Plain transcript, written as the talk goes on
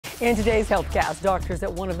In today's HealthCast, doctors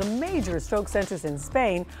at one of the major stroke centers in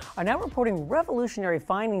Spain are now reporting revolutionary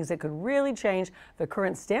findings that could really change the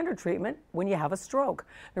current standard treatment when you have a stroke.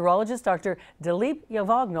 Neurologist Dr. Dileep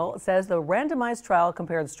Yavagnal says the randomized trial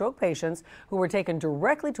compared stroke patients who were taken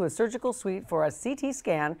directly to a surgical suite for a CT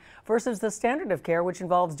scan versus the standard of care, which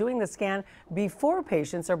involves doing the scan before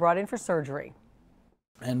patients are brought in for surgery.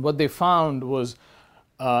 And what they found was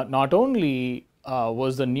not only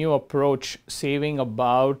was the new approach saving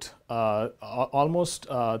about almost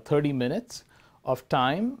 30 minutes of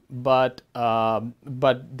time, but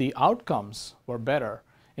the outcomes were better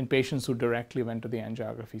in patients who directly went to the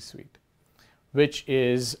angiography suite, which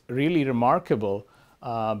is really remarkable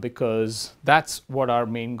because that's what our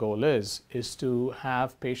main goal is to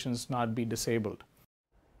have patients not be disabled.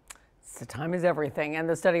 So time is everything, and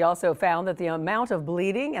the study also found that the amount of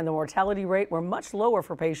bleeding and the mortality rate were much lower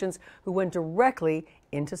for patients who went directly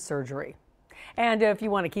into surgery. And if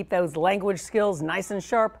you want to keep those language skills nice and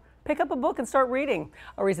sharp, pick up a book and start reading.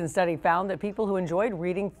 A recent study found that people who enjoyed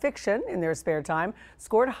reading fiction in their spare time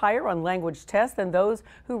scored higher on language tests than those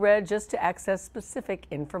who read just to access specific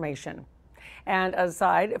information. And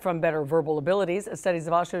aside from better verbal abilities, studies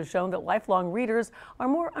have also shown that lifelong readers are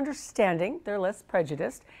more understanding, they're less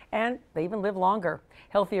prejudiced, and they even live longer,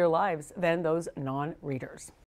 healthier lives than those non-readers.